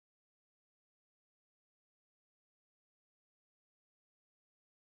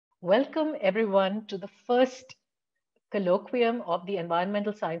Welcome everyone to the first colloquium of the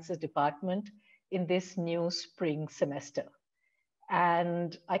Environmental Sciences Department in this new spring semester.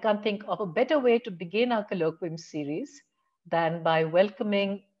 And I can't think of a better way to begin our colloquium series than by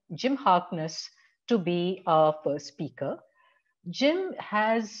welcoming Jim Harkness to be our first speaker. Jim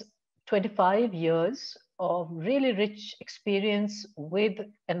has 25 years of really rich experience with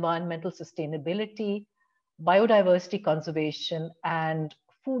environmental sustainability, biodiversity conservation, and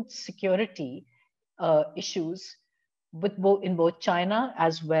food security issues in both China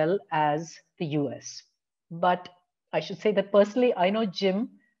as well as the US. But I should say that personally, I know Jim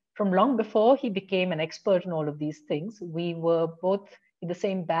from long before he became an expert in all of these things. We were both in the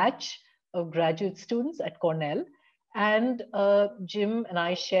same batch of graduate students at Cornell, and Jim and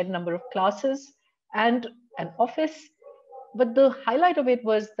I shared a number of classes and an office. But the highlight of it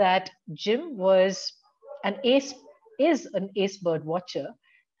was that Jim was is an ace bird watcher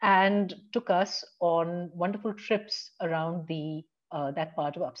and took us on wonderful trips around that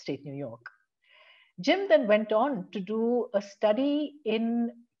part of upstate New York. Jim then went on to do a study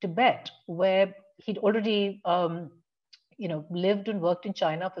in Tibet, where he'd already lived and worked in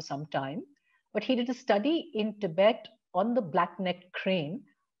China for some time. But he did a study in Tibet on the black-necked crane,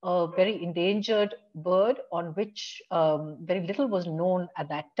 a very endangered bird on which very little was known at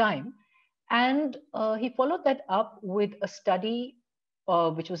that time. And he followed that up with a study,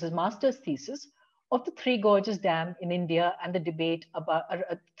 which was his master's thesis, of the Three Gorges Dam in India and the debate about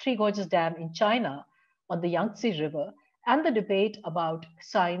Three Gorges Dam in China on the Yangtze River, and the debate about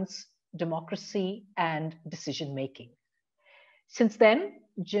science, democracy, and decision-making. Since then,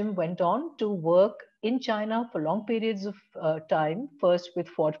 Jim went on to work in China for long periods of time, first with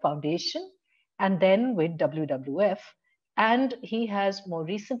Ford Foundation and then with WWF. And he has more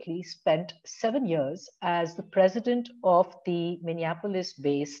recently spent 7 years as the president of the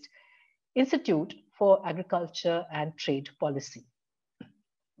Minneapolis-based Institute for Agriculture and Trade Policy.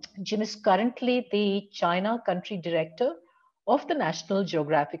 Jim is currently the China country director of the National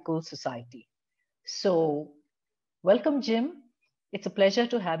Geographical Society. So welcome, Jim. It's a pleasure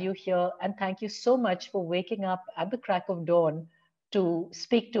to have you here. And thank you so much for waking up at the crack of dawn to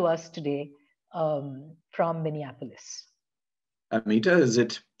speak to us today from Minneapolis. Amita, is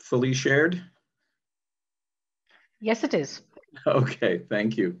it fully shared? Yes, it is. Okay,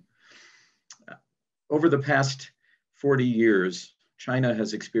 thank you. Over the past 40 years, China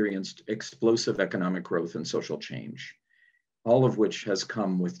has experienced explosive economic growth and social change, all of which has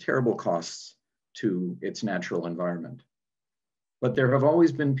come with terrible costs to its natural environment. But there have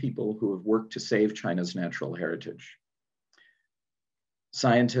always been people who have worked to save China's natural heritage.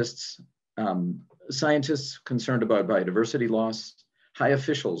 Scientists concerned about biodiversity loss, high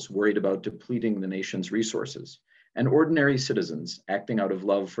officials worried about depleting the nation's resources, and ordinary citizens acting out of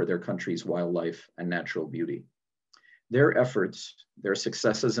love for their country's wildlife and natural beauty. Their efforts, their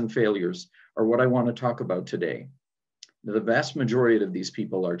successes and failures are what I want to talk about today. The vast majority of these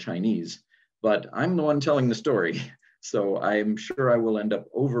people are Chinese, but I'm the one telling the story. So I'm sure I will end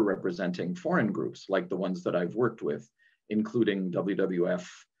up overrepresenting foreign groups like the ones that I've worked with, including WWF,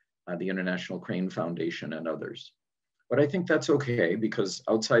 the International Crane Foundation, and others. But I think that's okay because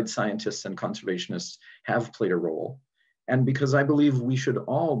outside scientists and conservationists have played a role, and because I believe we should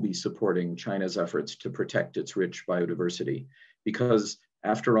all be supporting China's efforts to protect its rich biodiversity, because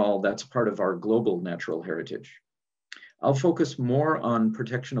after all, that's part of our global natural heritage. I'll focus more on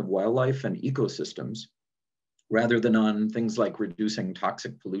protection of wildlife and ecosystems, rather than on things like reducing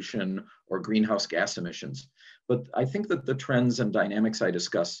toxic pollution or greenhouse gas emissions. But I think that the trends and dynamics I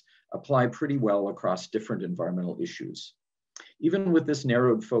discuss apply pretty well across different environmental issues. Even with this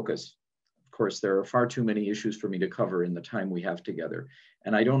narrowed focus, of course, there are far too many issues for me to cover in the time we have together.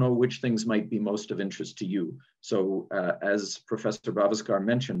 And I don't know which things might be most of interest to you. So as Professor Bhaviskar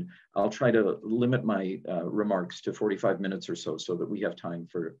mentioned, I'll try to limit my remarks to 45 minutes or so that we have time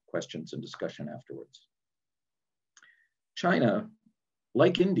for questions and discussion afterwards. China,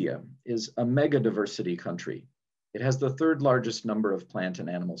 like India, is a mega diversity country. It has the third largest number of plant and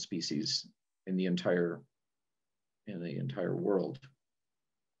animal species in the entire world.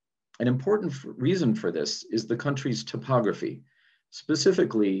 An important reason for this is the country's topography.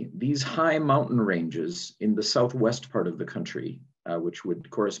 Specifically, these high mountain ranges in the southwest part of the country, which would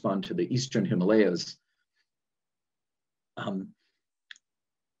correspond to the Eastern Himalayas.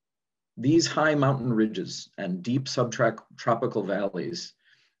 These high mountain ridges and deep subtropical valleys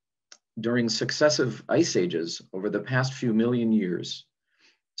during successive ice ages over the past few million years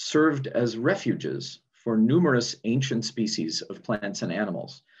served as refuges for numerous ancient species of plants and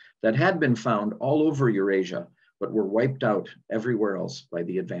animals that had been found all over Eurasia but were wiped out everywhere else by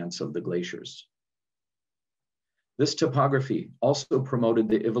the advance of the glaciers. This topography also promoted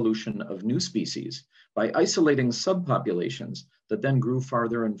the evolution of new species by isolating subpopulations that then grew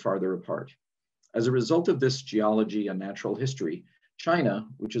farther and farther apart. As a result of this geology and natural history, China,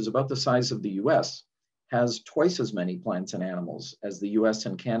 which is about the size of the US, has twice as many plants and animals as the US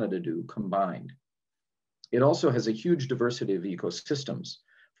and Canada do combined. It also has a huge diversity of ecosystems,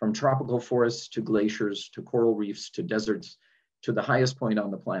 from tropical forests to glaciers to coral reefs to deserts to the highest point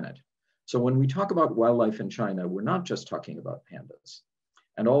on the planet. So when we talk about wildlife in China, we're not just talking about pandas.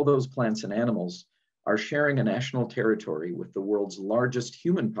 And all those plants and animals are sharing a national territory with the world's largest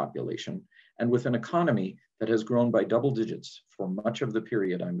human population and with an economy that has grown by double digits for much of the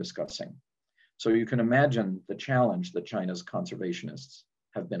period I'm discussing. So you can imagine the challenge that China's conservationists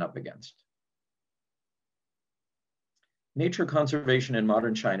have been up against. Nature conservation in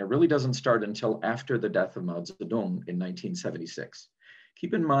modern China really doesn't start until after the death of Mao Zedong in 1976.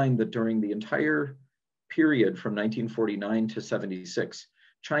 Keep in mind that during the entire period from 1949 to 76,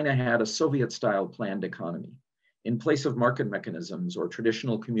 China had a Soviet-style planned economy. In place of market mechanisms or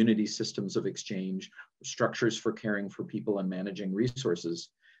traditional community systems of exchange, structures for caring for people and managing resources,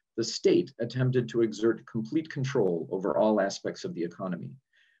 the state attempted to exert complete control over all aspects of the economy,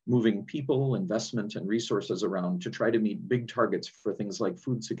 moving people, investment, and resources around to try to meet big targets for things like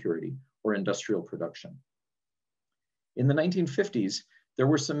food security or industrial production. In the 1950s, there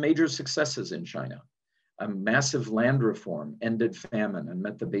were some major successes in China. A massive land reform ended famine and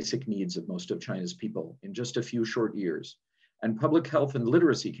met the basic needs of most of China's people in just a few short years. And public health and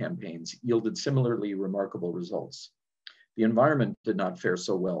literacy campaigns yielded similarly remarkable results. The environment did not fare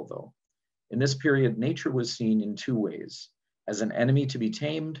so well, though. In this period, nature was seen in two ways: as an enemy to be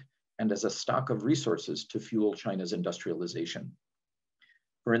tamed and as a stock of resources to fuel China's industrialization.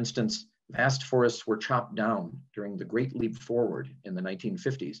 For instance, vast forests were chopped down during the Great Leap Forward in the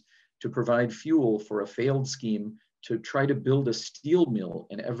 1950s to provide fuel for a failed scheme to try to build a steel mill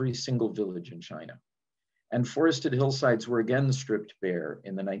in every single village in China. And forested hillsides were again stripped bare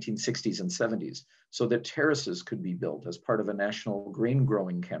in the 1960s and 70s so that terraces could be built as part of a national grain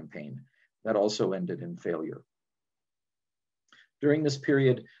growing campaign that also ended in failure. During this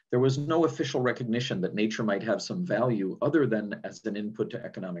period, there was no official recognition that nature might have some value other than as an input to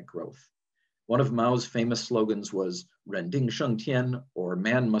economic growth. One of Mao's famous slogans was "Ren Ding Sheng Tian," or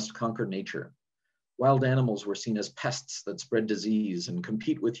 "Man must conquer nature." Wild animals were seen as pests that spread disease and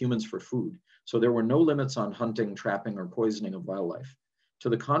compete with humans for food, so there were no limits on hunting, trapping, or poisoning of wildlife. To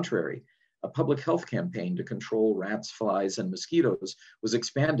the contrary, a public health campaign to control rats, flies, and mosquitoes was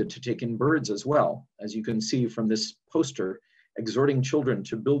expanded to take in birds as well, as you can see from this poster exhorting children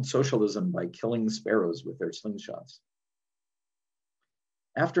to build socialism by killing sparrows with their slingshots.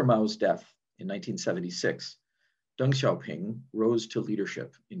 After Mao's death in 1976, Deng Xiaoping rose to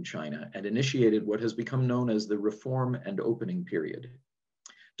leadership in China and initiated what has become known as the Reform and Opening period.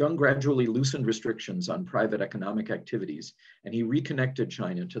 Deng gradually loosened restrictions on private economic activities, and he reconnected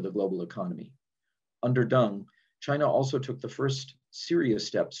China to the global economy. Under Deng, China also took the first serious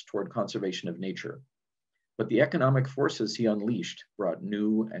steps toward conservation of nature. But the economic forces he unleashed brought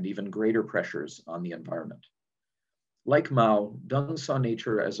new and even greater pressures on the environment. Like Mao, Deng saw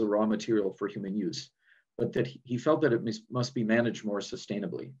nature as a raw material for human use, but that he felt that it must be managed more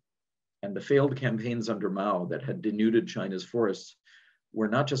sustainably. And the failed campaigns under Mao that had denuded China's forests were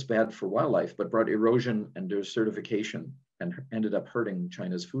not just bad for wildlife, but brought erosion and desertification and ended up hurting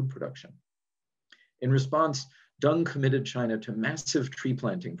China's food production. In response, Deng committed China to massive tree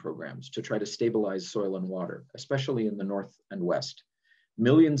planting programs to try to stabilize soil and water, especially in the north and west.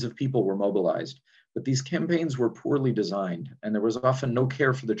 Millions of people were mobilized, but these campaigns were poorly designed, and there was often no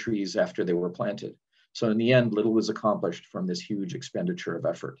care for the trees after they were planted. So in the end, little was accomplished from this huge expenditure of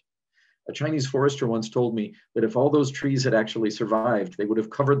effort. A Chinese forester once told me that if all those trees had actually survived, they would have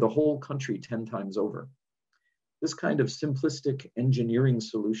covered the whole country 10 times over. This kind of simplistic engineering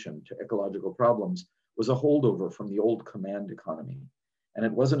solution to ecological problems was a holdover from the old command economy. And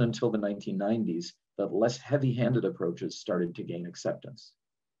it wasn't until the 1990s that less heavy-handed approaches started to gain acceptance.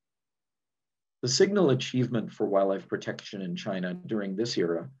 The signal achievement for wildlife protection in China during this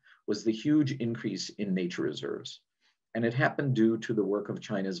era was the huge increase in nature reserves. And it happened due to the work of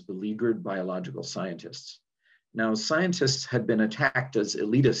China's beleaguered biological scientists. Now, scientists had been attacked as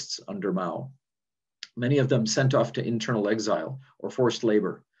elitists under Mao, many of them sent off to internal exile or forced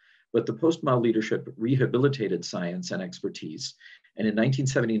labor. But the post-Mao leadership rehabilitated science and expertise, and in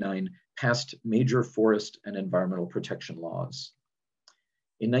 1979 passed major forest and environmental protection laws.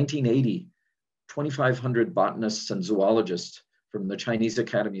 In 1980, 2,500 botanists and zoologists from the Chinese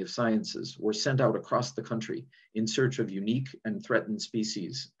Academy of Sciences were sent out across the country in search of unique and threatened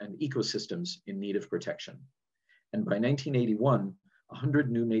species and ecosystems in need of protection. And by 1981,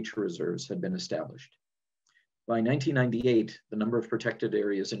 100 new nature reserves had been established. By 1998, the number of protected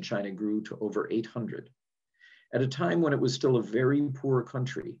areas in China grew to over 800. At a time when it was still a very poor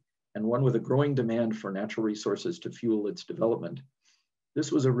country and one with a growing demand for natural resources to fuel its development, this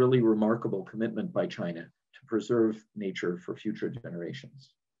was a really remarkable commitment by China to preserve nature for future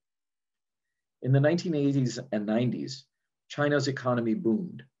generations. In the 1980s and 90s, China's economy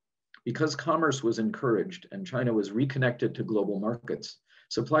boomed. Because commerce was encouraged and China was reconnected to global markets,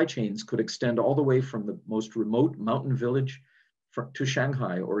 supply chains could extend all the way from the most remote mountain village to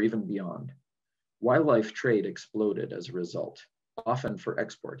Shanghai or even beyond. Wildlife trade exploded as a result, often for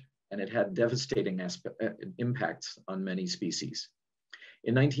export, and it had devastating impacts on many species.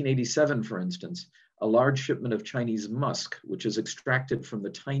 In 1987, for instance, a large shipment of Chinese musk, which is extracted from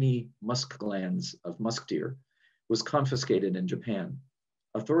the tiny musk glands of musk deer, was confiscated in Japan.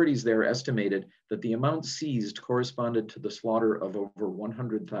 Authorities there estimated that the amount seized corresponded to the slaughter of over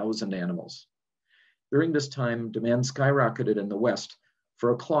 100,000 animals. During this time, demand skyrocketed in the West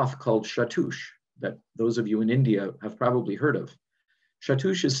for a cloth called chatouche that those of you in India have probably heard of.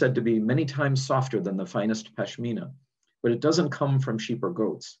 Chatouche is said to be many times softer than the finest pashmina, but it doesn't come from sheep or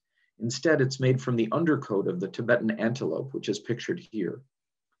goats. Instead, it's made from the undercoat of the Tibetan antelope, which is pictured here.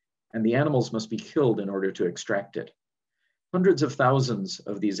 And the animals must be killed in order to extract it. Hundreds of thousands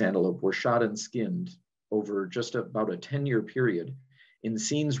of these antelope were shot and skinned over just about a 10-year period in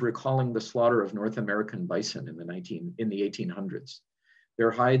scenes recalling the slaughter of North American bison in the 1800s.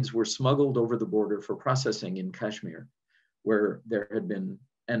 Their hides were smuggled over the border for processing in Kashmir, where there had been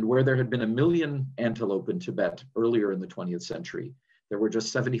a million antelope in Tibet earlier in the 20th century. There were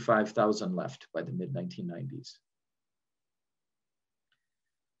just 75,000 left by the mid-1990s.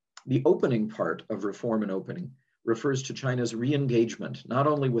 The opening part of Reform and Opening refers to China's re-engagement, not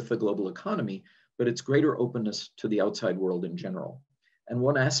only with the global economy, but its greater openness to the outside world in general. And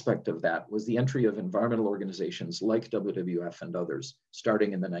one aspect of that was the entry of environmental organizations like WWF and others,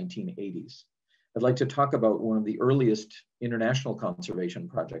 starting in the 1980s. I'd like to talk about one of the earliest international conservation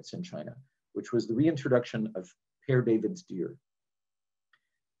projects in China, which was the reintroduction of Père David's deer.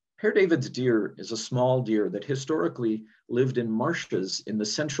 Père David's deer is a small deer that historically lived in marshes in the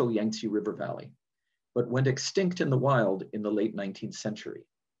central Yangtze River Valley, but went extinct in the wild in the late 19th century.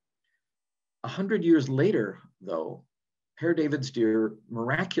 100 years later, though, Père David's deer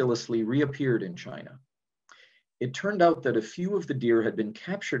miraculously reappeared in China. It turned out that a few of the deer had been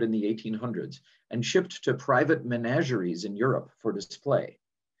captured in the 1800s and shipped to private menageries in Europe for display.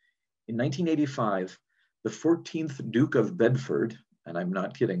 In 1985, the 14th Duke of Bedford, and I'm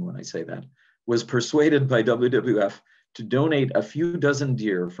not kidding when I say that, was persuaded by WWF to donate a few dozen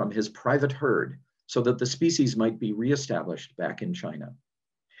deer from his private herd so that the species might be reestablished back in China.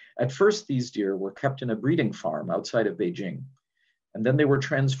 At first, these deer were kept in a breeding farm outside of Beijing, and then they were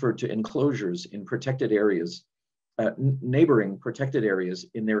transferred to enclosures in protected areas, neighboring protected areas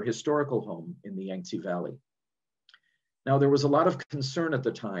in their historical home in the Yangtze Valley. Now, there was a lot of concern at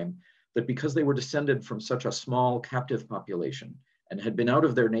the time that because they were descended from such a small captive population and had been out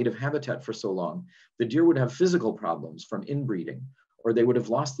of their native habitat for so long, the deer would have physical problems from inbreeding, or they would have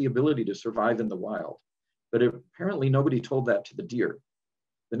lost the ability to survive in the wild. But apparently nobody told that to the deer.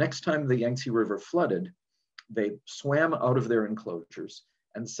 The next time the Yangtze River flooded, they swam out of their enclosures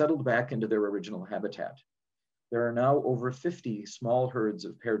and settled back into their original habitat. There are now over 50 small herds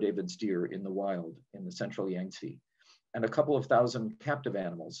of Père David's deer in the wild in the central Yangtze, and a couple of thousand captive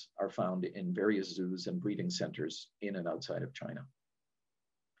animals are found in various zoos and breeding centers in and outside of China.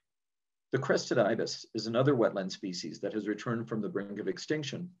 The crested ibis is another wetland species that has returned from the brink of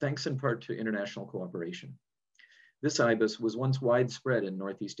extinction, thanks in part to international cooperation. This ibis was once widespread in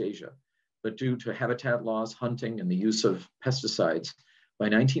Northeast Asia, but due to habitat loss, hunting, and the use of pesticides, by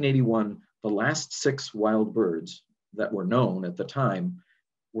 1981, the last 6 wild birds that were known at the time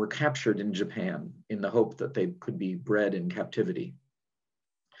were captured in Japan in the hope that they could be bred in captivity.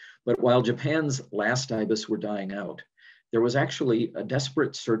 But while Japan's last ibis were dying out, there was actually a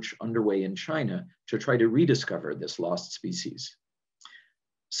desperate search underway in China to try to rediscover this lost species.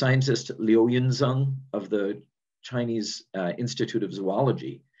 Scientist Liu Yunzeng of the Chinese Institute of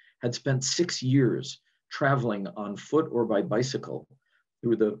Zoology had spent 6 years traveling on foot or by bicycle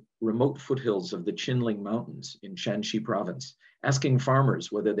through the remote foothills of the Qinling Mountains in Shanxi province, asking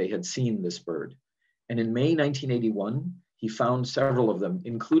farmers whether they had seen this bird. And in May 1981, he found several of them,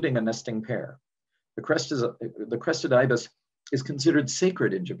 including a nesting pair. The crested ibis is considered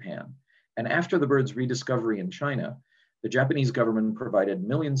sacred in Japan. And after the bird's rediscovery in China, the Japanese government provided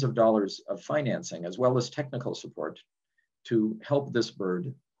millions of dollars of financing as well as technical support to help this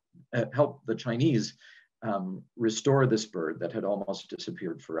bird, help the Chinese restore this bird that had almost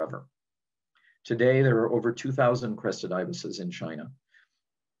disappeared forever. Today, there are over 2,000 crested ibises in China.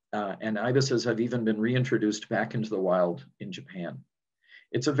 And ibises have even been reintroduced back into the wild in Japan.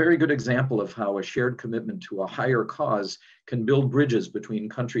 It's a very good example of how a shared commitment to a higher cause can build bridges between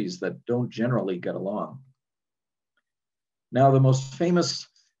countries that don't generally get along. Now, the most famous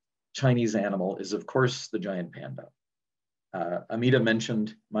Chinese animal is, of course, the giant panda. Amita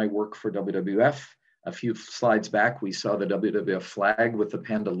mentioned my work for WWF. A few slides back, we saw the WWF flag with the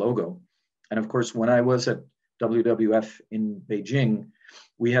panda logo. And of course, when I was at WWF in Beijing,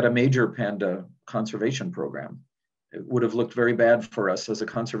 we had a major panda conservation program. It would have looked very bad for us as a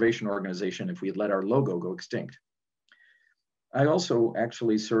conservation organization if we had let our logo go extinct. I also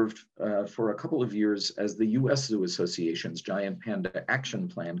actually served for a couple of years as the US Zoo Association's Giant Panda Action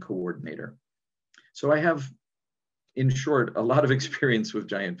Plan coordinator. So I have, in short, a lot of experience with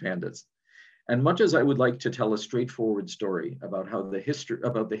giant pandas. And much as I would like to tell a straightforward story about how the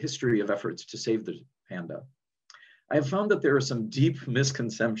history of efforts to save the panda, I have found that there are some deep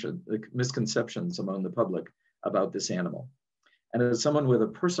misconceptions among the public about this animal. And as someone with a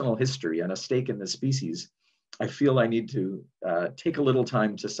personal history and a stake in the species, I feel I need to take a little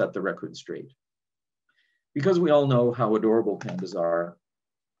time to set the record straight. Because we all know how adorable pandas are,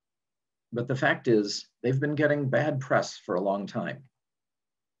 but the fact is they've been getting bad press for a long time.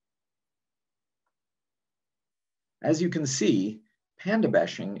 As you can see, panda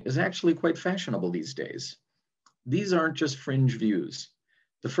bashing is actually quite fashionable these days. These aren't just fringe views.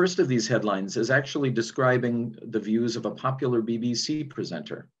 The first of these headlines is actually describing the views of a popular BBC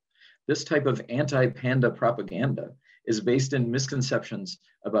presenter. This type of anti-panda propaganda is based in misconceptions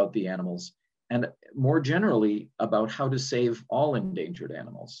about the animals and more generally about how to save all endangered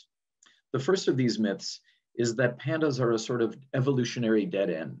animals. The first of these myths is that pandas are a sort of evolutionary dead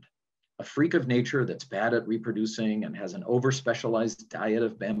end, a freak of nature that's bad at reproducing and has an over-specialized diet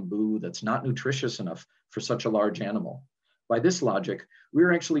of bamboo that's not nutritious enough for such a large animal. By this logic,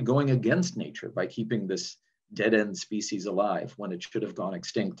 we're actually going against nature by keeping this dead-end species alive when it should have gone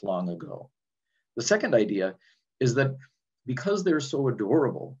extinct long ago. The second idea is that because they're so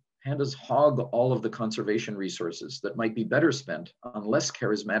adorable, pandas hog all of the conservation resources that might be better spent on less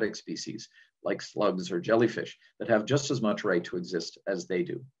charismatic species like slugs or jellyfish that have just as much right to exist as they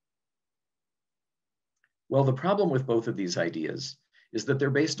do. Well, the problem with both of these ideas is that they're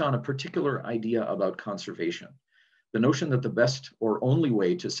based on a particular idea about conservation. The notion that the best or only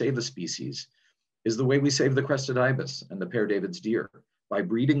way to save a species is the way we save the crested ibis and the Pear David's deer, by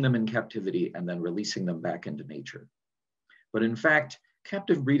breeding them in captivity and then releasing them back into nature. But in fact,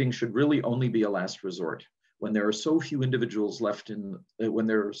 captive breeding should really only be a last resort when there are so few individuals left in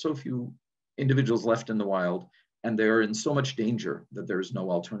the wild and they are in so much danger that there is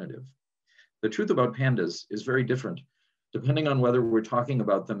no alternative. The truth about pandas is very different depending on whether we're talking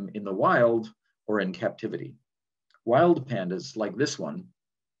about them in the wild or in captivity. Wild pandas, like this one,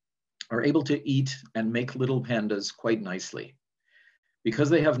 are able to eat and make little pandas quite nicely. Because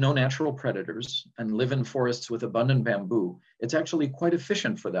they have no natural predators and live in forests with abundant bamboo, it's actually quite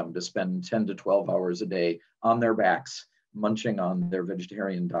efficient for them to spend 10 to 12 hours a day on their backs, munching on their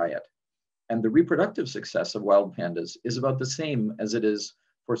vegetarian diet. And the reproductive success of wild pandas is about the same as it is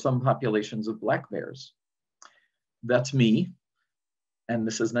for some populations of black bears. That's me, and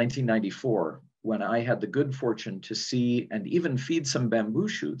this is 1994, when I had the good fortune to see and even feed some bamboo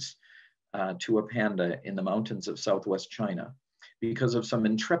shoots to a panda in the mountains of Southwest China because of some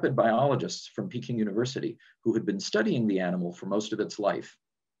intrepid biologists from Peking University who had been studying the animal for most of its life.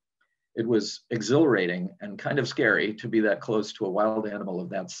 It was exhilarating and kind of scary to be that close to a wild animal of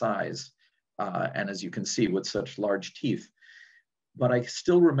that size, and as you can see, with such large teeth. But I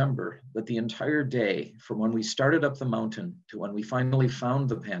still remember that the entire day, from when we started up the mountain to when we finally found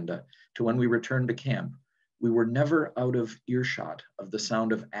the panda, to when we returned to camp, we were never out of earshot of the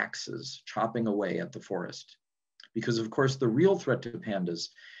sound of axes chopping away at the forest. Because of course, the real threat to pandas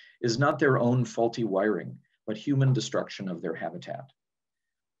is not their own faulty wiring, but human destruction of their habitat.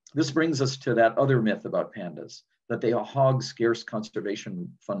 This brings us to that other myth about pandas, that they hog scarce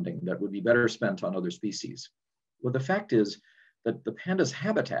conservation funding that would be better spent on other species. Well, the fact is that the panda's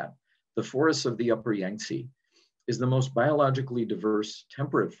habitat, the forests of the Upper Yangtze, is the most biologically diverse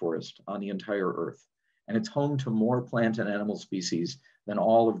temperate forest on the entire Earth. And it's home to more plant and animal species than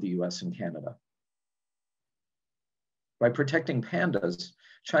all of the US and Canada. By protecting pandas,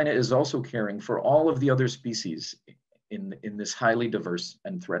 China is also caring for all of the other species in this highly diverse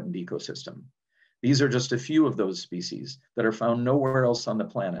and threatened ecosystem. These are just a few of those species that are found nowhere else on the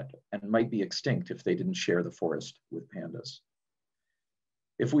planet and might be extinct if they didn't share the forest with pandas.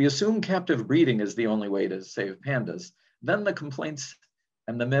 If we assume captive breeding is the only way to save pandas, then the complaints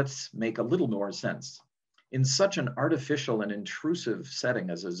and the myths make a little more sense. In such an artificial and intrusive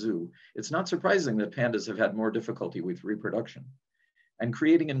setting as a zoo, it's not surprising that pandas have had more difficulty with reproduction. And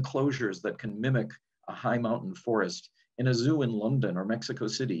creating enclosures that can mimic a high mountain forest in a zoo in London or Mexico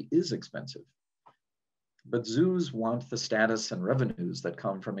City is expensive. But zoos want the status and revenues that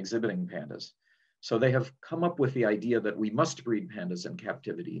come from exhibiting pandas. So they have come up with the idea that we must breed pandas in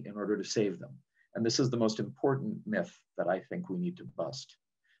captivity in order to save them. And this is the most important myth that I think we need to bust.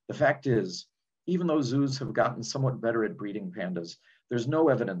 The fact is, even though zoos have gotten somewhat better at breeding pandas, there's no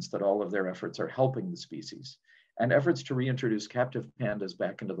evidence that all of their efforts are helping the species. And efforts to reintroduce captive pandas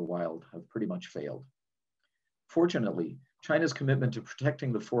back into the wild have pretty much failed. Fortunately, China's commitment to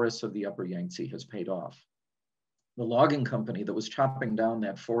protecting the forests of the Upper Yangtze has paid off. The logging company that was chopping down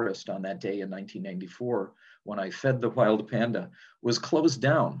that forest on that day in 1994, when I fed the wild panda, was closed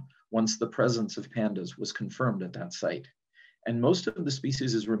down once the presence of pandas was confirmed at that site. And most of the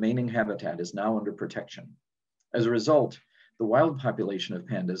species' remaining habitat is now under protection. As a result, the wild population of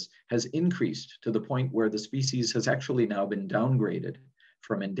pandas has increased to the point where the species has actually now been downgraded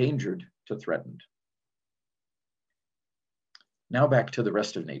from endangered to threatened. Now back to the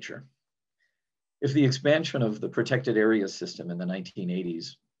rest of nature. If the expansion of the protected areas system in the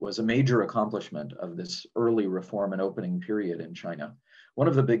 1980s was a major accomplishment of this early reform and opening period in China, one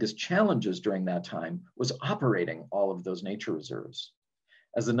of the biggest challenges during that time was operating all of those nature reserves.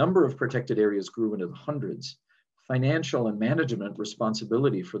 As the number of protected areas grew into the hundreds, financial and management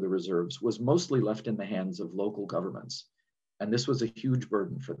responsibility for the reserves was mostly left in the hands of local governments, and this was a huge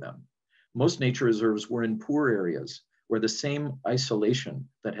burden for them. Most nature reserves were in poor areas where the same isolation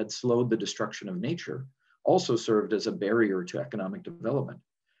that had slowed the destruction of nature also served as a barrier to economic development.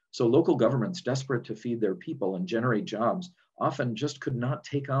 So local governments, desperate to feed their people and generate jobs, often just could not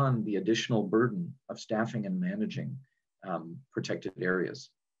take on the additional burden of staffing and managing protected areas.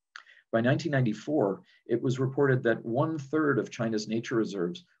 By 1994, it was reported that 1/3 of China's nature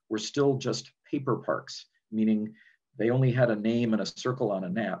reserves were still just paper parks, meaning they only had a name and a circle on a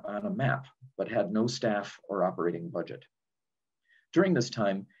map, but had no staff or operating budget. During this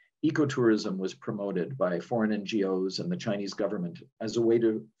time, ecotourism was promoted by foreign NGOs and the Chinese government as a way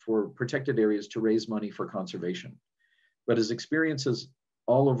for protected areas to raise money for conservation. But as experiences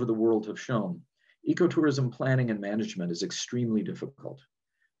all over the world have shown, ecotourism planning and management is extremely difficult.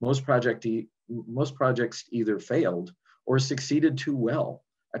 Most projects either failed or succeeded too well,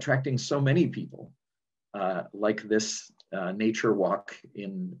 attracting so many people, like this nature walk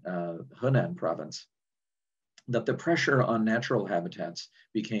in Henan province, that the pressure on natural habitats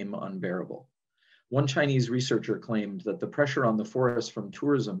became unbearable. One Chinese researcher claimed that the pressure on the forest from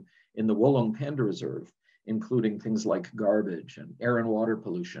tourism in the Wolong Panda Reserve, including things like garbage and air and water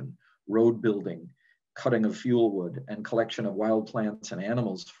pollution, road building, cutting of fuel wood, and collection of wild plants and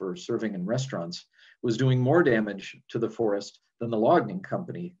animals for serving in restaurants, was doing more damage to the forest than the logging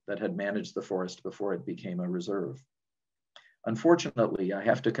company that had managed the forest before it became a reserve. Unfortunately, I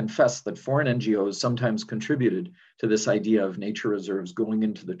have to confess that foreign NGOs sometimes contributed to this idea of nature reserves going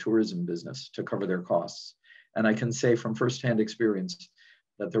into the tourism business to cover their costs. And I can say from firsthand experience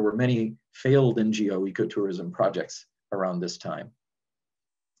that there were many failed NGO ecotourism projects around this time.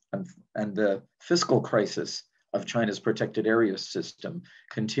 And the fiscal crisis of China's protected area system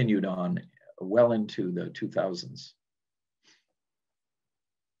continued on well into the 2000s.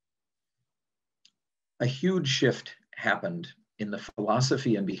 A huge shift happened in the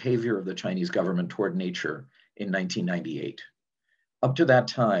philosophy and behavior of the Chinese government toward nature in 1998. Up to that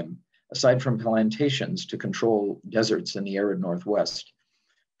time, aside from plantations to control deserts in the arid Northwest,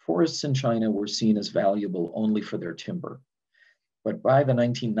 forests in China were seen as valuable only for their timber. But by the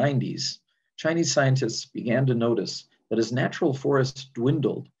 1990s, Chinese scientists began to notice that as natural forests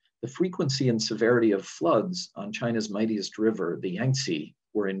dwindled, the frequency and severity of floods on China's mightiest river, the Yangtze,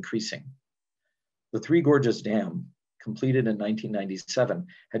 were increasing. The Three Gorges Dam, completed in 1997,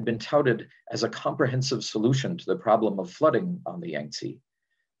 had been touted as a comprehensive solution to the problem of flooding on the Yangtze.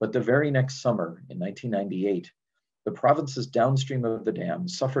 But the very next summer, in 1998, the provinces downstream of the dam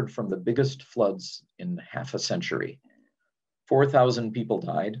suffered from the biggest floods in half a century. 4,000 people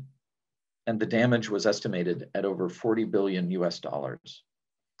died, and the damage was estimated at over $40 billion US.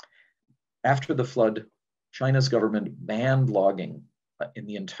 After the flood, China's government banned logging in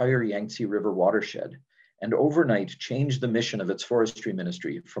the entire Yangtze River watershed, and overnight changed the mission of its forestry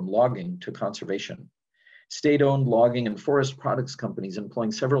ministry from logging to conservation. State-owned logging and forest products companies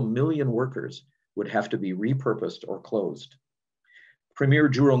employing several million workers would have to be repurposed or closed. Premier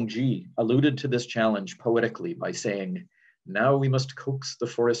Zhu Rongji alluded to this challenge poetically by saying, "Now we must coax the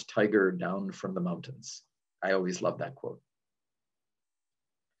forest tiger down from the mountains." I always love that quote.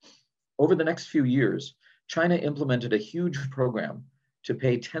 Over the next few years, China implemented a huge program to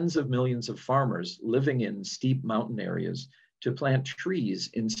pay tens of millions of farmers living in steep mountain areas to plant trees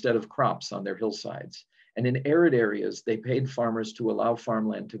instead of crops on their hillsides. And in arid areas, they paid farmers to allow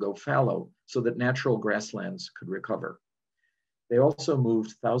farmland to go fallow so that natural grasslands could recover. They also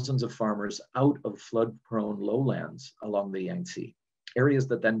moved thousands of farmers out of flood-prone lowlands along the Yangtze, areas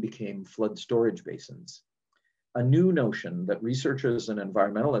that then became flood storage basins. A new notion that researchers and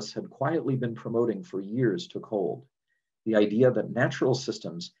environmentalists had quietly been promoting for years took hold. The idea that natural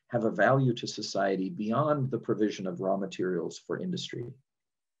systems have a value to society beyond the provision of raw materials for industry.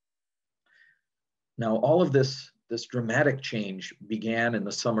 Now, all of this dramatic change began in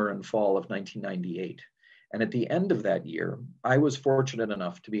the summer and fall of 1998. And at the end of that year, I was fortunate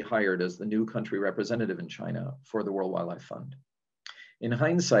enough to be hired as the new country representative in China for the World Wildlife Fund. In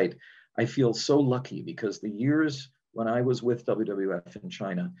hindsight, I feel so lucky because the years when I was with WWF in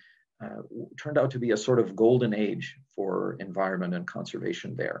China turned out to be a sort of golden age for environment and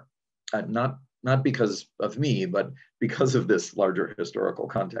conservation there. Not because of me, but because of this larger historical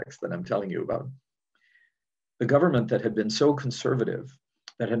context that I'm telling you about. The government that had been so conservative,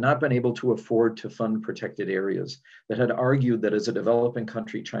 that had not been able to afford to fund protected areas, that had argued that as a developing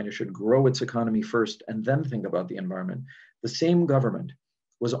country, China should grow its economy first and then think about the environment, the same government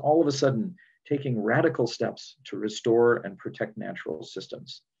was all of a sudden taking radical steps to restore and protect natural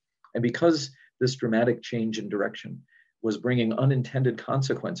systems. And because this dramatic change in direction was bringing unintended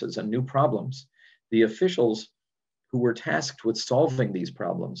consequences and new problems, the officials who were tasked with solving these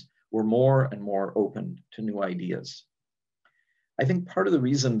problems were more and more open to new ideas. I think part of the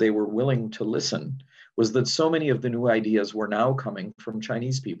reason they were willing to listen was that so many of the new ideas were now coming from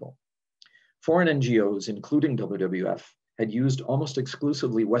Chinese people. Foreign NGOs, including WWF, had used almost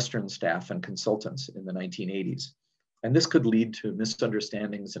exclusively Western staff and consultants in the 1980s. And this could lead to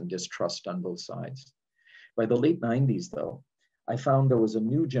misunderstandings and distrust on both sides. By the late 90s, though, I found there was a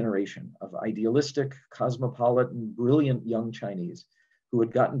new generation of idealistic, cosmopolitan, brilliant young Chinese who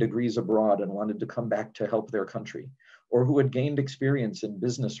had gotten degrees abroad and wanted to come back to help their country, or who had gained experience in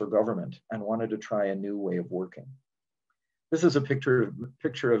business or government and wanted to try a new way of working. This is a picture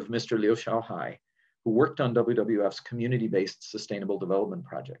of Mr. Liu Xiaohai, who worked on WWF's community-based sustainable development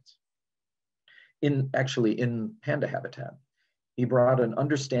projects. In panda habitat. He brought an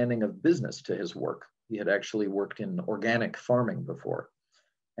understanding of business to his work. He had actually worked in organic farming before.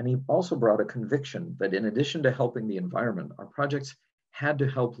 And he also brought a conviction that in addition to helping the environment, our projects had to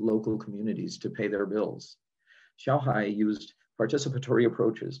help local communities to pay their bills. Xiaohai used participatory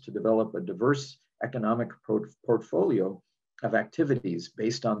approaches to develop a diverse economic portfolio of activities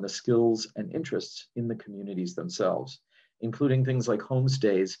based on the skills and interests in the communities themselves, including things like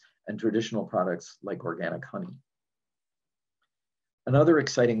homestays and traditional products like organic honey. Another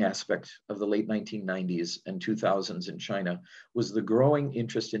exciting aspect of the late 1990s and 2000s in China was the growing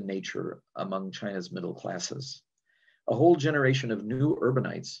interest in nature among China's middle classes. A whole generation of new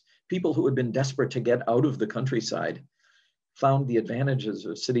urbanites, people who had been desperate to get out of the countryside, found the advantages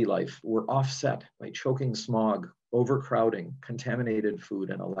of city life were offset by choking smog, overcrowding, contaminated food,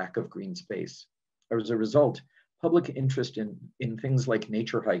 and a lack of green space. As a result, public interest in things like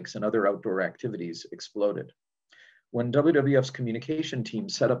nature hikes and other outdoor activities exploded. When WWF's communication team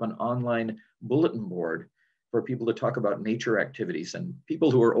set up an online bulletin board for people to talk about nature activities, and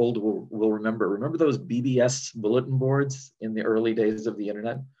people who are old will remember those BBS bulletin boards in the early days of the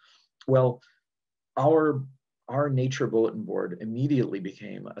internet? Well, our nature bulletin board immediately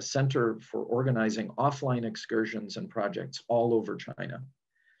became a center for organizing offline excursions and projects all over China.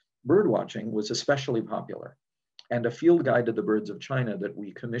 Birdwatching was especially popular, and a field guide to the birds of China that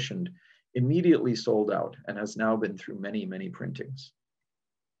we commissioned immediately sold out and has now been through many, many printings.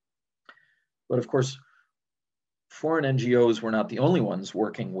 But of course, foreign NGOs were not the only ones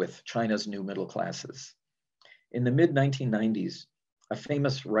working with China's new middle classes. In the mid-1990s, a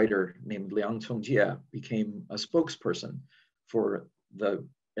famous writer named Liang Congjie became a spokesperson for the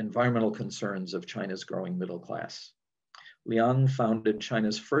environmental concerns of China's growing middle class. Liang founded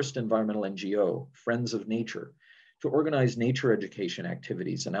China's first environmental NGO, Friends of Nature, to organize nature education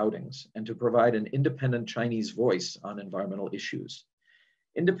activities and outings, and to provide an independent Chinese voice on environmental issues.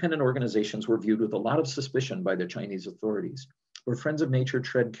 Independent organizations were viewed with a lot of suspicion by the Chinese authorities, where Friends of Nature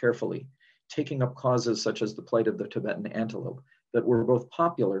tread carefully, taking up causes such as the plight of the Tibetan antelope that were both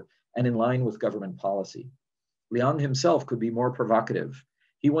popular and in line with government policy. Liang himself could be more provocative.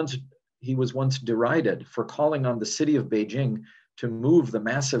 He once he was once derided for calling on the city of Beijing to move the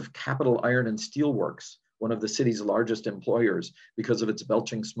massive Capital Iron and Steel Works, one of the city's largest employers, because of its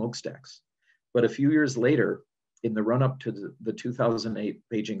belching smokestacks. But a few years later, in the run-up to the 2008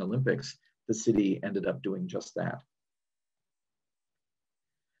 Beijing Olympics, the city ended up doing just that.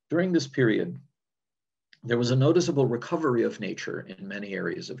 During this period, there was a noticeable recovery of nature in many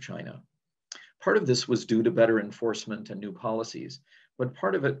areas of China. Part of this was due to better enforcement and new policies, but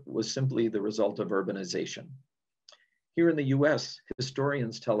part of it was simply the result of urbanization. Here in the US,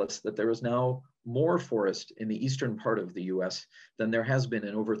 historians tell us that there is now more forest in the eastern part of the US than there has been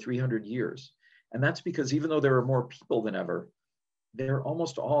in over 300 years. And that's because even though there are more people than ever, they're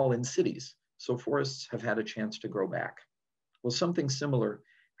almost all in cities. So forests have had a chance to grow back. Well, something similar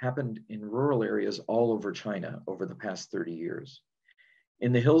happened in rural areas all over China over the past 30 years.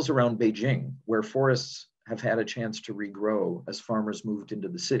 In the hills around Beijing, where forests have had a chance to regrow as farmers moved into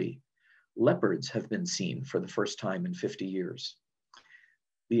the city, leopards have been seen for the first time in 50 years.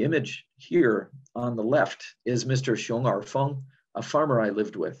 The image here on the left is Mr. Xiong Erfeng, a farmer I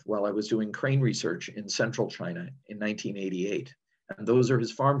lived with while I was doing crane research in central China in 1988. And those are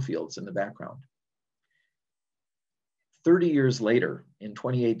his farm fields in the background. 30 years later, in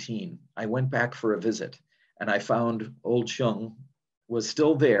 2018, I went back for a visit and I found old Xiong was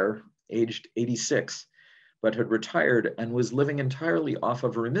still there, aged 86, but had retired and was living entirely off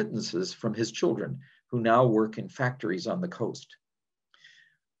of remittances from his children, who now work in factories on the coast.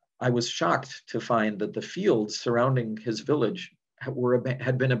 I was shocked to find that the fields surrounding his village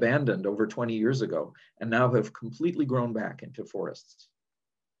had been abandoned over 20 years ago and now have completely grown back into forests.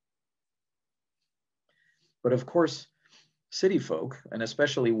 But of course, city folk, and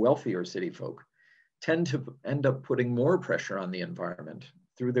especially wealthier city folk, tend to end up putting more pressure on the environment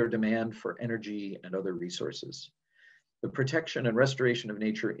through their demand for energy and other resources. The protection and restoration of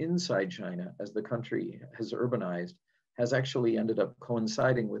nature inside China as the country has urbanized has actually ended up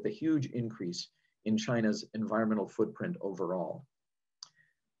coinciding with a huge increase in China's environmental footprint overall.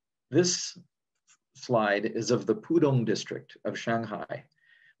 This slide is of the Pudong district of Shanghai,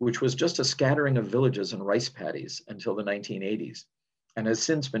 which was just a scattering of villages and rice paddies until the 1980s, and has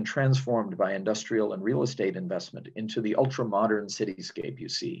since been transformed by industrial and real estate investment into the ultra-modern cityscape you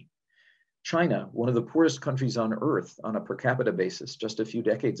see. China, one of the poorest countries on earth on a per capita basis just a few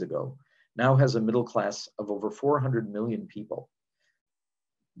decades ago, now has a middle class of over 400 million people.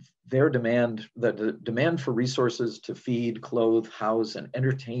 The demand for resources to feed, clothe, house, and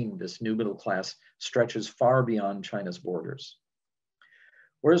entertain this new middle class stretches far beyond China's borders.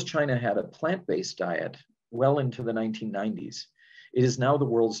 Whereas China had a plant-based diet well into the 1990s, it is now the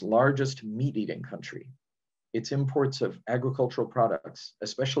world's largest meat-eating country. Its imports of agricultural products,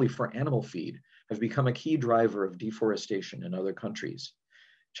 especially for animal feed, have become a key driver of deforestation in other countries.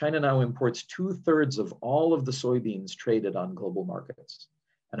 China now imports 2/3 of all of the soybeans traded on global markets,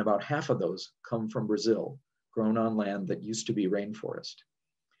 and about half of those come from Brazil, grown on land that used to be rainforest.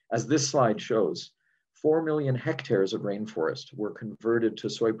 As this slide shows, 4 million hectares of rainforest were converted to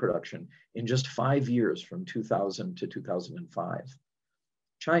soy production in just 5 years from 2000 to 2005.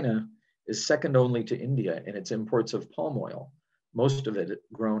 China is second only to India in its imports of palm oil, most of it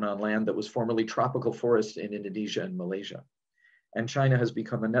grown on land that was formerly tropical forest in Indonesia and Malaysia. And China has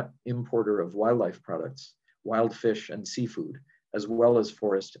become a net importer of wildlife products, wild fish and seafood, as well as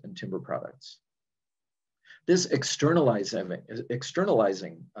forest and timber products. This externalizing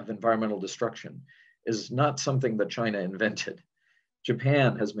of environmental destruction is not something that China invented.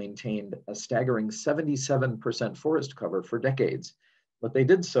 Japan has maintained a staggering 77% forest cover for decades, but they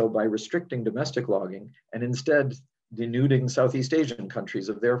did so by restricting domestic logging and instead denuding Southeast Asian countries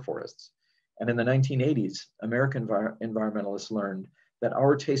of their forests. And in the 1980s, American environmentalists learned that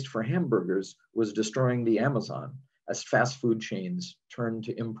our taste for hamburgers was destroying the Amazon as fast food chains turned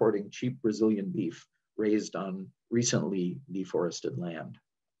to importing cheap Brazilian beef raised on recently deforested land.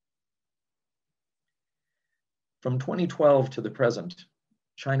 From 2012 to the present,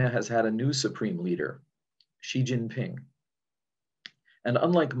 China has had a new supreme leader, Xi Jinping. And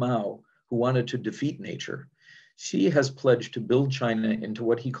unlike Mao, who wanted to defeat nature, Xi has pledged to build China into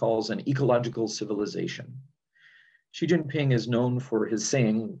what he calls an ecological civilization. Xi Jinping is known for his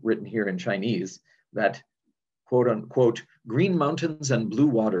saying, written here in Chinese, that, quote unquote, green mountains and blue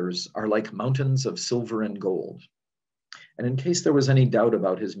waters are like mountains of silver and gold. And in case there was any doubt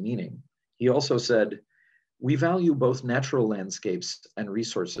about his meaning, he also said, we value both natural landscapes and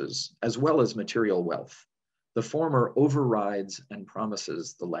resources, as well as material wealth. The former overrides and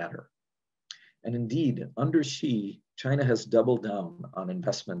promises the latter. And indeed, under Xi, China has doubled down on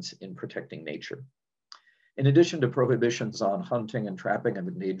investments in protecting nature. In addition to prohibitions on hunting and trapping of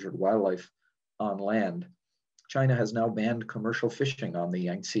endangered wildlife on land, China has now banned commercial fishing on the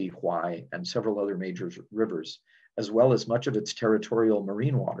Yangtze, Huai, and several other major rivers, as well as much of its territorial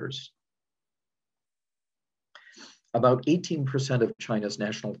marine waters. About 18% of China's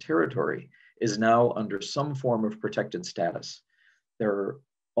national territory is now under some form of protected status. There are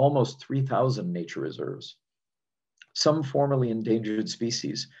almost 3,000 nature reserves. Some formerly endangered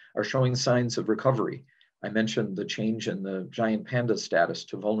species are showing signs of recovery. I mentioned the change in the giant panda status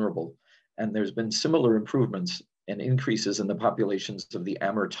to vulnerable, and there's been similar improvements and increases in the populations of the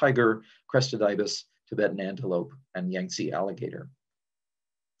Amur tiger, crested ibis, Tibetan antelope, and Yangtze alligator.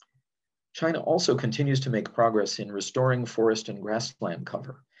 China also continues to make progress in restoring forest and grassland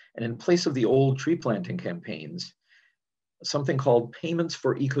cover. And in place of the old tree planting campaigns, something called payments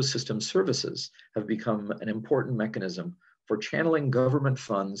for ecosystem services have become an important mechanism for channeling government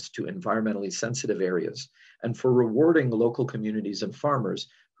funds to environmentally sensitive areas and for rewarding local communities and farmers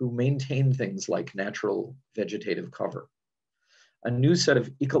who maintain things like natural vegetative cover. A new set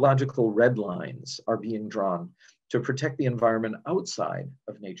of ecological red lines are being drawn to protect the environment outside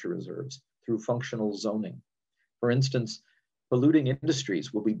of nature reserves through functional zoning. For instance, polluting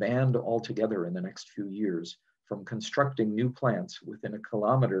industries will be banned altogether in the next few years from constructing new plants within a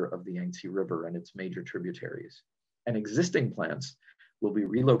kilometer of the Yangtze River and its major tributaries. And existing plants will be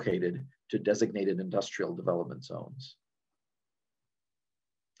relocated to designated industrial development zones.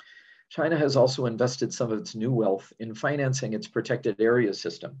 China has also invested some of its new wealth in financing its protected area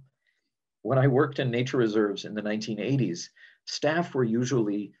system. When I worked in nature reserves in the 1980s, staff were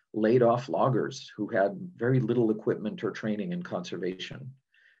usually laid off loggers who had very little equipment or training in conservation.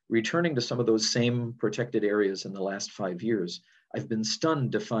 Returning to some of those same protected areas in the last 5 years, I've been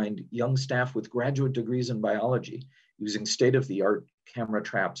stunned to find young staff with graduate degrees in biology using state-of-the-art camera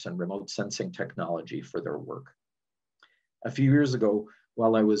traps and remote sensing technology for their work. A few years ago,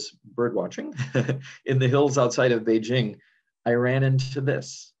 while I was birdwatching in the hills outside of Beijing, I ran into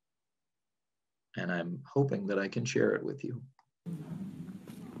this, and I'm hoping that I can share it with you.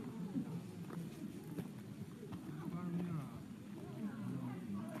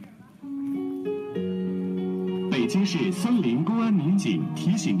 北京市森林公安民警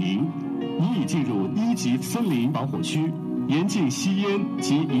提醒您，您已进入1级森林保护区，严禁吸烟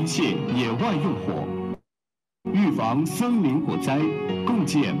及一切野外用火，预防森林火灾，共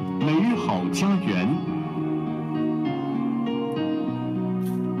建美好家园。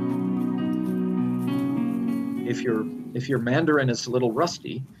If your Mandarin is a little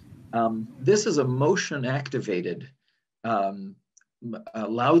rusty, this is a motion-activated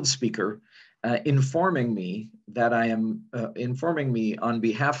loudspeaker informing me that I am informing me on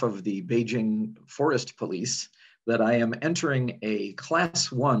behalf of the Beijing Forest Police that I am entering a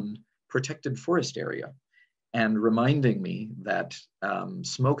Class 1 protected forest area, and reminding me that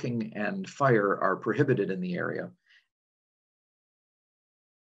smoking and fire are prohibited in the area,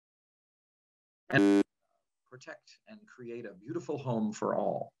 and protect and create a beautiful home for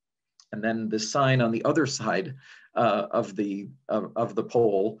all. And then the sign on the other side of the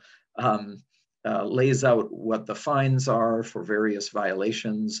pole lays out what the fines are for various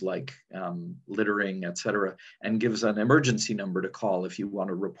violations like littering, etc., and gives an emergency number to call if you want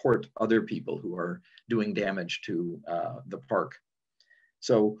to report other people who are doing damage to the park.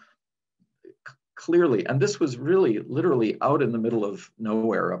 So clearly, and this was really literally out in the middle of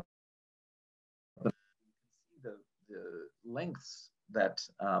nowhere. The lengths that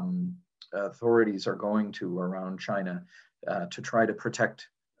authorities are going to around China to try to protect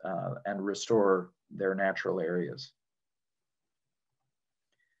and restore their natural areas.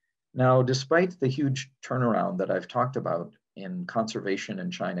 Now, despite the huge turnaround that I've talked about in conservation in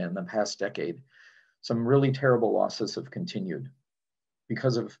China in the past decade, some really terrible losses have continued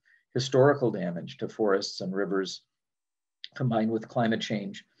because of historical damage to forests and rivers combined with climate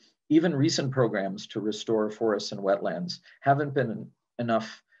change. Even recent programs to restore forests and wetlands haven't been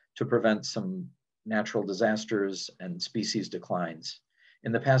enough to prevent some natural disasters and species declines.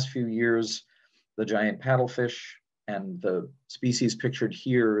 In the past few years, the giant paddlefish and the species pictured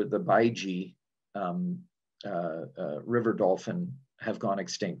here, the baiji river dolphin, have gone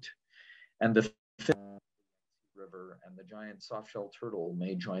extinct. And the river and the giant softshell turtle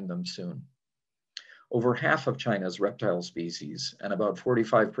may join them soon. Over half of China's reptile species and about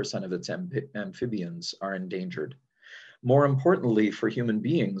 45% of its amphibians are endangered. More importantly for human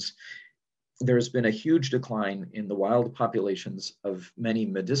beings, there's been a huge decline in the wild populations of many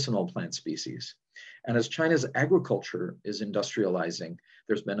medicinal plant species. And as China's agriculture is industrializing,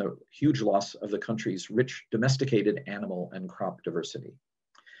 there's been a huge loss of the country's rich domesticated animal and crop diversity.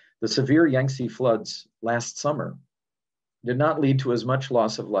 The severe Yangtze floods last summer did not lead to as much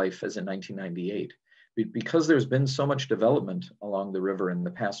loss of life as in 1998. Because there's been so much development along the river in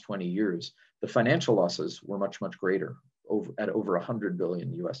the past 20 years, the financial losses were much, much greater, at over 100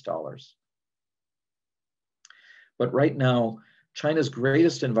 billion US dollars. But right now, China's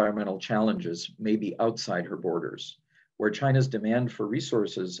greatest environmental challenges may be outside her borders, where China's demand for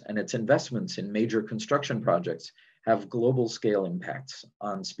resources and its investments in major construction projects have global scale impacts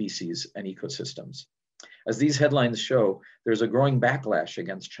on species and ecosystems. As these headlines show, there's a growing backlash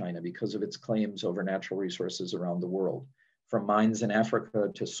against China because of its claims over natural resources around the world, from mines in Africa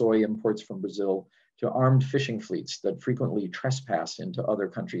to soy imports from Brazil to armed fishing fleets that frequently trespass into other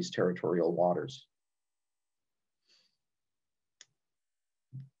countries' territorial waters.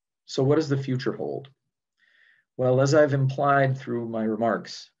 So what does the future hold? Well, as I've implied through my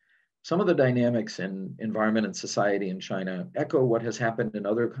remarks, some of the dynamics in environment and society in China echo what has happened in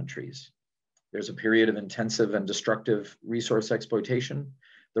other countries. There's a period of intensive and destructive resource exploitation,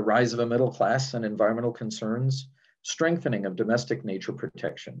 the rise of a middle class and environmental concerns, strengthening of domestic nature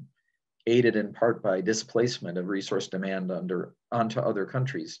protection, aided in part by displacement of resource demand onto other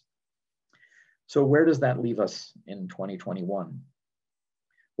countries. So where does that leave us in 2021?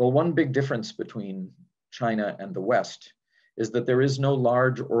 Well, one big difference between China and the West is that there is no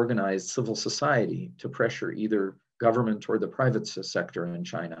large organized civil society to pressure either government or the private sector in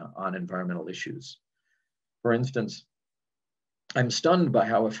China on environmental issues. For instance, I'm stunned by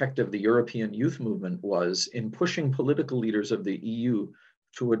how effective the European youth movement was in pushing political leaders of the EU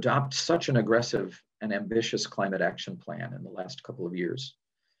to adopt such an aggressive and ambitious climate action plan in the last couple of years.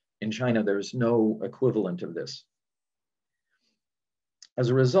 In China, there's no equivalent of this. As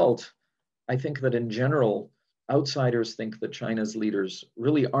a result, I think that in general, outsiders think that China's leaders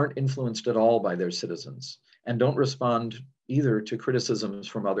really aren't influenced at all by their citizens and don't respond either to criticisms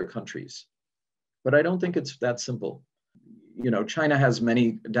from other countries. But I don't think it's that simple. You know, China has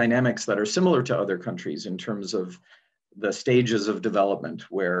many dynamics that are similar to other countries in terms of the stages of development,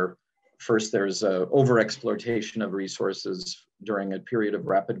 where first there's a overexploitation of resources during a period of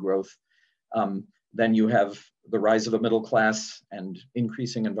rapid growth. Then you have the rise of a middle class and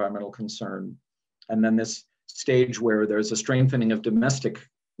increasing environmental concern. And then this stage where there's a strengthening of domestic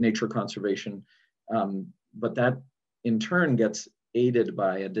nature conservation, but that in turn gets aided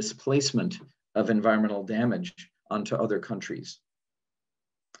by a displacement of environmental damage onto other countries.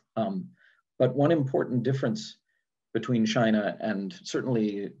 But one important difference between China and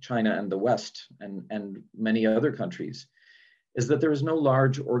certainly China and the West and many other countries is that there is no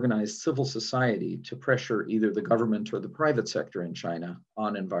large organized civil society to pressure either the government or the private sector in China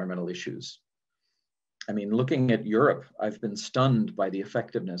on environmental issues. I mean, looking at Europe, I've been stunned by the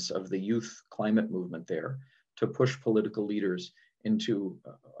effectiveness of the youth climate movement there to push political leaders into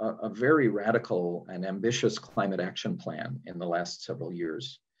a very radical and ambitious climate action plan in the last several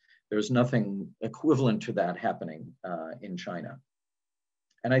years. There's nothing equivalent to that happening in China.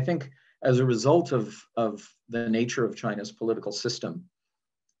 And I think as a result of the nature of China's political system,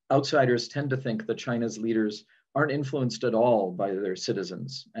 outsiders tend to think that China's leaders aren't influenced at all by their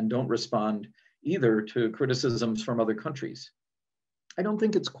citizens and don't respond either to criticisms from other countries. I don't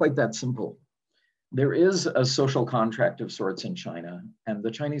think it's quite that simple. There is a social contract of sorts in China, and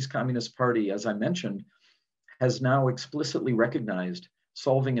the Chinese Communist Party, as I mentioned, has now explicitly recognized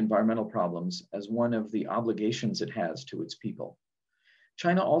solving environmental problems as one of the obligations it has to its people.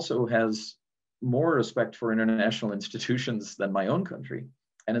 China also has more respect for international institutions than my own country,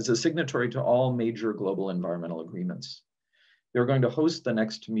 and is a signatory to all major global environmental agreements. They're going to host the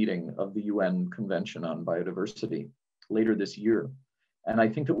next meeting of the UN Convention on Biodiversity later this year. And I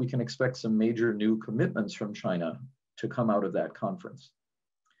think that we can expect some major new commitments from China to come out of that conference.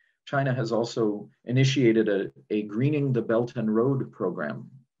 China has also initiated a Greening the Belt and Road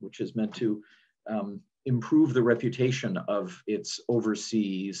program, which is meant to improve the reputation of its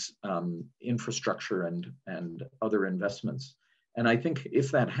overseas infrastructure and other investments. And I think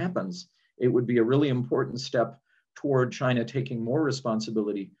if that happens, it would be a really important step toward China taking more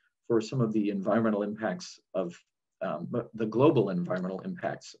responsibility for some of the environmental impacts of the global environmental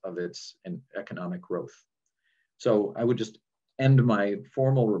impacts of its economic growth. So I would just end my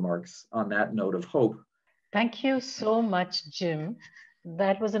formal remarks on that note of hope. Thank you so much, Jim.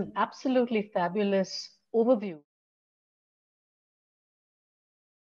 That was an absolutely fabulous overview.